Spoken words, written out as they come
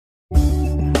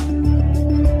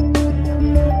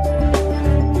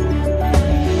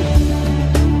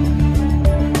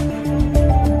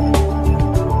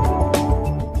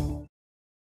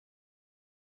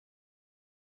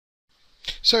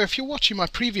So if you're watching my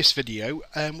previous video,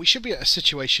 we should be at a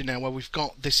situation now where we've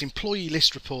got this employee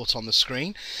list report on the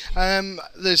screen.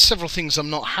 There's several things I'm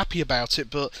not happy about it,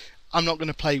 but I'm not going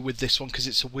to play with this one because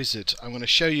it's a wizard. I'm going to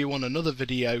show you on another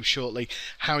video shortly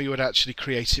how you would actually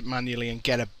create it manually and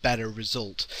get a better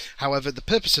result. However, the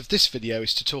purpose of this video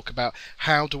is to talk about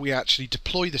how do we actually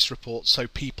deploy this report so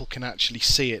people can actually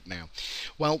see it now.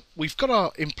 Well, we've got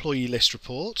our employee list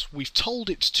report. We've told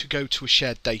it to go to a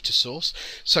shared data source.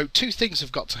 So two things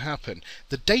have got to happen.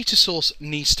 The data source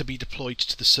needs to be deployed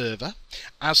to the server,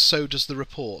 as so does the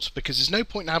report, because there's no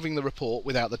point in having the report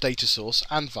without the data source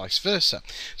and vice versa.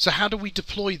 So how do we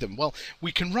deploy them? Well,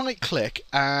 we can right click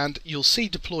and you'll see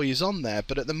deploy is on there,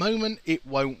 but at the moment it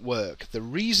won't work. The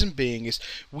reason being is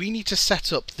we need to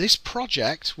set up this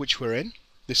project which we're in,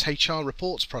 this HR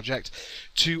reports project,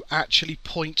 to actually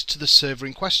point to the server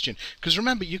in question. Because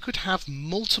remember, you could have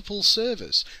multiple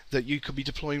servers that you could be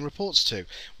deploying reports to.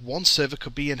 One server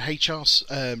could be in HR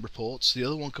reports, the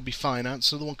other one could be finance,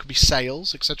 the other one could be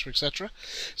sales, etc, etc.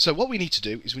 So what we need to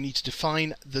do is we need to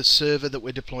define the server that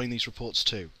we're deploying these reports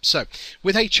to. So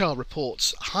with HR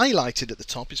reports highlighted at the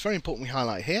top, it's very important we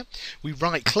highlight here. We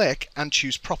right click and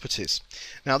choose properties.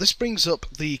 Now this brings up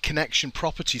the connection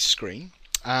properties screen.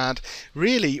 And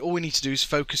really all we need to do is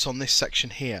focus on this section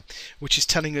here, which is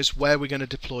telling us where we're going to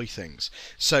deploy things.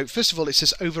 So first of all, it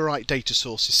says overwrite data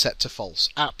source is set to false.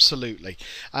 Absolutely.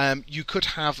 You could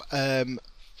have 50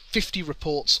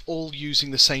 reports all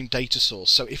using the same data source.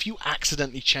 So if you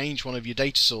accidentally change one of your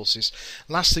data sources,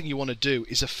 last thing you want to do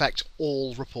is affect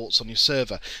all reports on your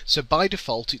server. So by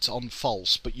default it's on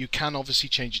false, but you can obviously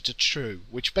change it to true,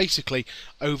 which basically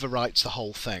overwrites the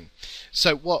whole thing.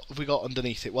 So what have we got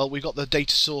underneath it? Well, we've got the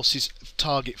data sources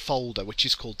target folder, which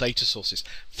is called data sources.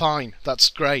 Fine, that's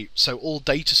great. So all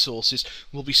data sources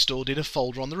will be stored in a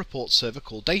folder on the report server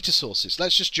called data sources.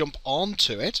 Let's just jump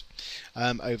onto it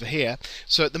over here.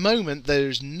 So at the moment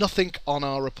there's nothing on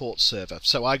our report server,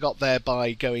 so I got there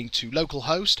by going to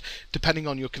localhost. Depending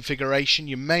on your configuration,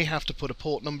 you may have to put a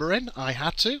port number in. I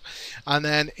had to, and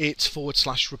then it's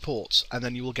 /reports, and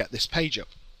then you will get this page up.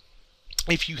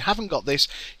 If you haven't got this,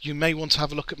 you may want to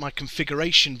have a look at my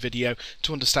configuration video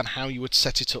to understand how you would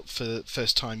set it up for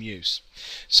first time use.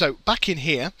 So back in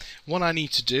here, what I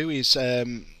need to do is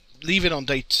leave it on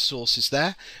data sources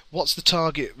there. What's the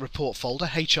target report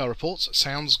folder? HR reports.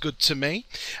 Sounds good to me.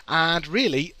 And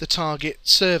really the target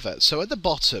server. So at the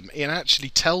bottom it actually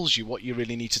tells you what you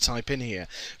really need to type in here.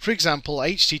 For example,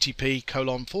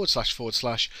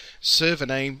 http://server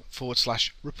name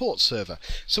 /report server.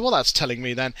 So what that's telling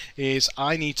me then is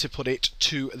I need to put it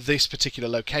to this particular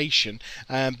location,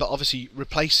 but obviously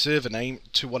replace server name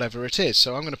to whatever it is.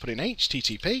 So I'm going to put in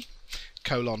http://.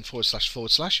 I'm going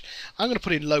to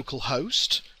put in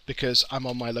localhost because I'm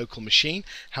on my local machine.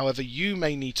 However, you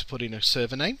may need to put in a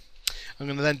server name. I'm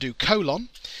going to then do colon.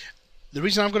 The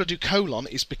reason I've got to do colon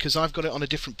is because I've got it on a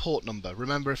different port number.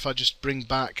 Remember, if I just bring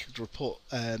back the report,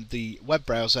 the web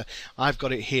browser, I've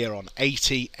got it here on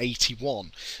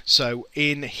 8081. So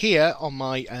in here on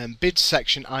my bid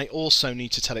section, I also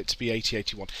need to tell it to be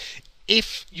 8081.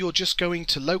 If you're just going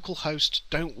to localhost,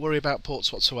 don't worry about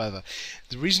ports whatsoever.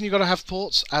 The reason you've got to have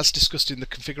ports, as discussed in the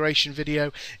configuration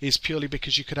video, is purely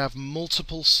because you could have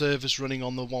multiple servers running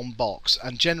on the one box,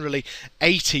 and generally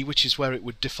 80, which is where it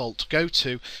would default go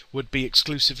to, would be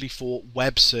exclusively for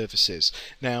web services.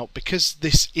 Now, because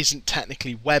this isn't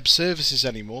technically web services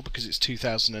anymore, because it's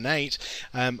 2008,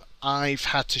 I've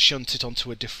had to shunt it onto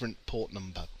a different port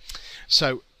number.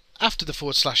 So after the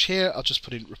 / here, I'll just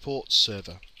put in report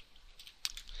server.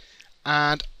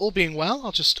 And all being well,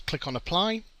 I'll just click on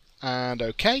apply and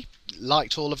OK.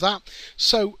 Liked all of that.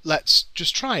 So let's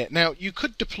just try it. Now you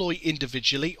could deploy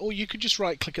individually, or you could just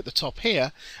right click at the top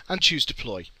here and choose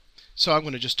deploy. So I'm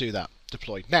going to just do that.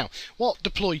 Deploy. Now what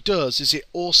deploy does is it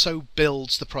also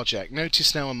builds the project.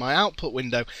 Notice now on my output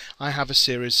window I have a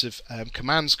series of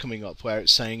commands coming up where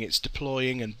it's saying it's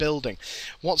deploying and building.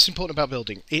 What's important about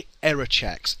building? It error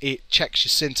checks. It checks your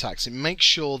syntax. It makes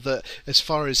sure that as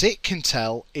far as it can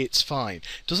tell it's fine.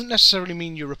 Doesn't necessarily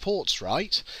mean your report's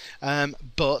right,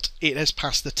 but it has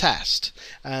passed the test.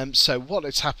 So what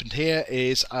has happened here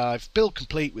is I've build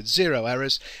complete with 0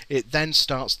 errors. It then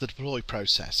starts the deploy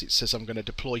process. It says I'm going to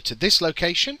deploy to this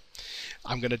location.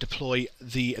 I'm going to deploy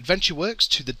the AdventureWorks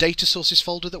to the data sources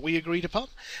folder that we agreed upon,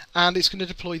 and it's going to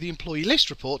deploy the employee list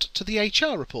report to the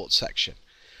HR report section.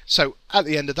 So at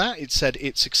the end of that it said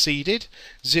it succeeded,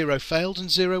 0 failed and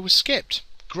 0 was skipped.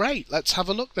 Great, let's have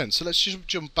a look then. So let's just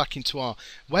jump back into our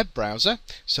web browser,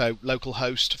 so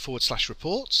localhost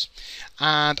 /reports,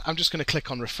 and I'm just going to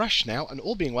click on refresh now, and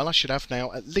all being well I should have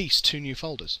now at least 2 new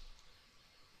folders.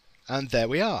 and there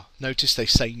we are. Notice they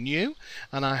say new,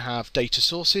 and I have data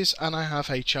sources and I have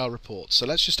HR reports. So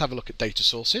let's just have a look at data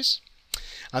sources.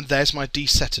 And there's my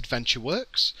DSET Adventure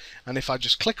Works, and if I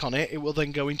just click on it, it will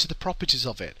then go into the properties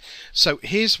of it. So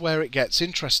here's where it gets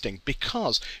interesting,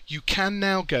 because you can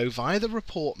now go via the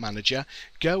report manager,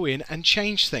 go in and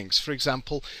change things. For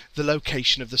example, the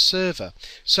location of the server.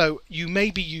 So you may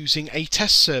be using a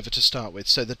test server to start with,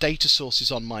 so the data source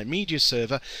is on my media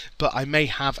server, but I may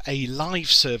have a live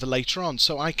server later on,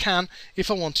 so I can, if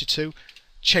I wanted to,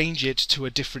 change it to a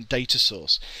different data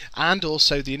source, and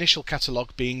also the initial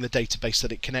catalog being the database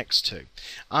that it connects to.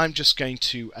 I'm just going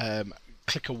to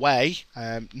click away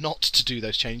not to do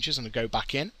those changes and go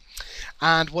back in.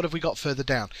 And what have we got further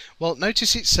down? Well,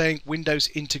 notice it's saying Windows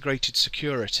Integrated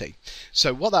Security.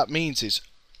 So what that means is,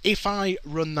 if I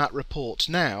run that report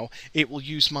now, it will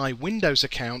use my Windows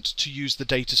account to use the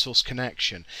data source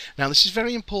connection. Now this is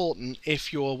very important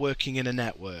if you're working in a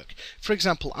network. For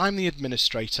example, I'm the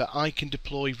administrator, I can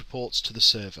deploy reports to the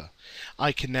server.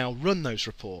 I can now run those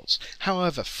reports.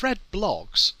 However, Fred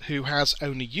Bloggs, who has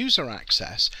only user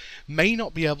access, may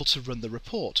not be able to run the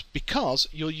report because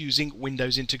you're using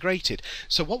Windows Integrated.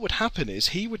 So what would happen is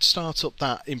he would start up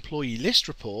that employee list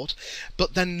report,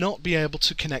 but then not be able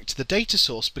to connect to the data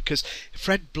source because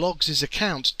Fred Bloggs'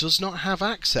 account does not have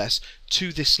access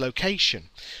to this location.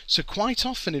 So quite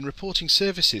often in reporting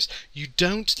services, you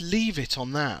don't leave it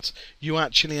on that. You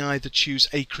actually either choose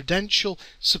a credential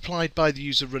supplied by the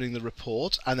user running the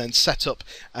report and then set up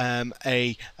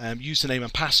a username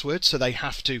and password, so they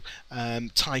have to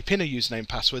type in a username and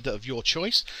password of your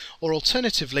choice, or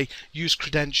alternatively use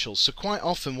credentials. So quite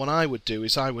often what I would do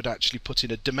is I would actually put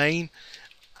in a domain,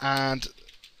 and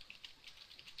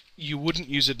you wouldn't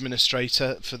use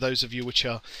administrator for those of you which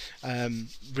are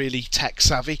really tech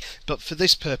savvy, but for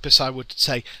this purpose I would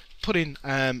say put in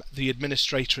the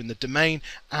administrator in the domain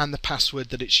and the password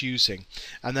that it's using,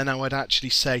 and then I would actually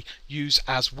say use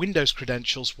as Windows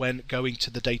credentials when going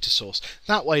to the data source.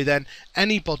 That way then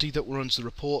anybody that runs the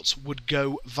reports would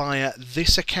go via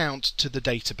this account to the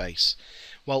database.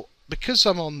 Well, because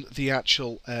I'm on the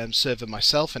actual server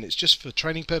myself and it's just for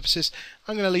training purposes,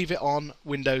 I'm going to leave it on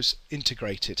Windows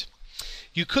Integrated.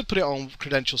 You could put it on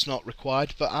credentials not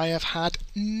required, but I have had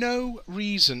no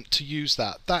reason to use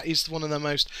that. That is one of the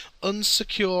most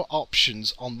unsecure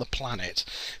options on the planet.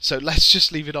 So let's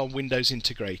just leave it on Windows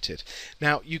Integrated.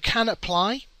 Now you can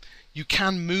apply, you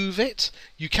can move it,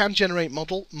 you can generate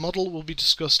model. Model will be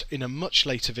discussed in a much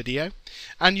later video,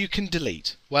 and you can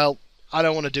delete. Well, I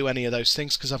don't want to do any of those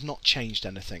things because I've not changed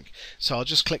anything. So I'll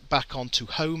just click back onto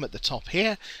Home at the top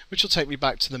here, which will take me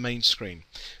back to the main screen.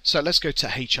 So let's go to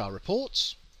HR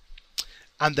Reports,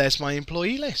 and there's my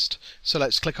employee list. So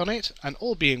let's click on it, and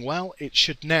all being well, it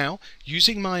should now,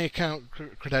 using my account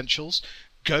credentials,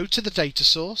 go to the data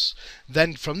source,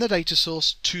 then from the data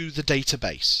source to the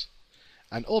database.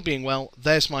 And all being well,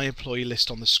 there's my employee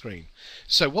list on the screen.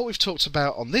 So what we've talked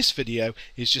about on this video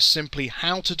is just simply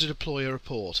how to deploy a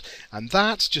report, and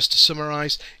that, just to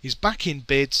summarize, is back in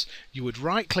bids. You would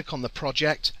right click on the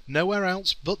project, nowhere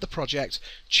else but the project,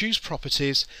 choose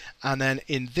properties, and then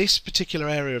in this particular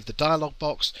area of the dialog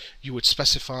box you would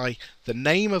specify the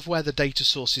name of where the data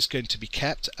source is going to be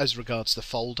kept as regards the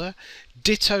folder,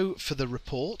 ditto for the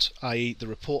report, i.e. the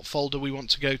report folder we want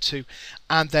to go to,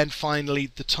 and then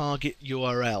finally the target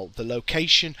URL, the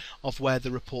location of where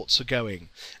the reports are going.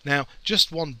 Now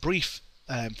just one brief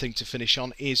thing to finish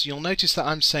on is you'll notice that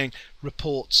I'm saying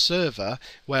report server,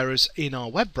 whereas in our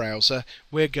web browser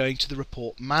we're going to the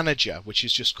report manager, which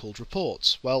is just called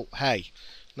reports. Well, hey,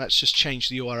 let's just change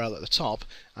the URL at the top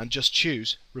and just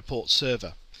choose report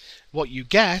server. What you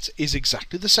get is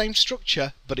exactly the same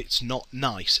structure, but it's not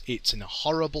nice. It's in a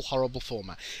horrible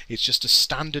format. It's just a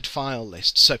standard file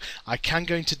list. So I can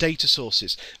go into data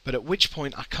sources, but at which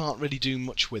point I can't really do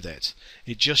much with it.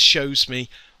 It just shows me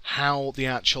how the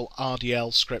actual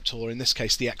RDL script, or in this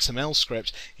case the XML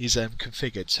script, is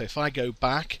configured. So if I go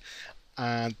back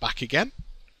and back again,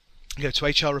 go to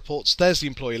HR Reports, there's the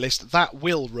employee list. That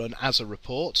will run as a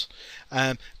report,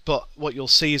 but what you'll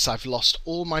see is I've lost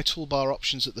all my toolbar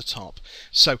options at the top.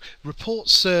 So report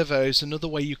server is another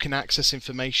way you can access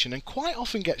information, and quite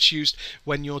often gets used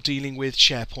when you're dealing with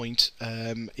SharePoint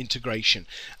integration.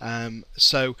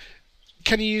 So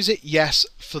can you use it? Yes.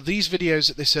 For these videos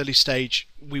at this early stage,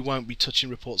 we won't be touching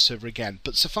report server again,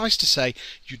 but suffice to say,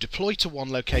 you deploy to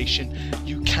one location,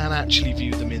 you can actually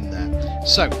view them in there.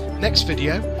 So next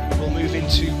video we'll move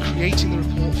into creating the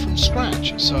report from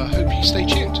scratch, so I hope you stay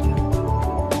tuned.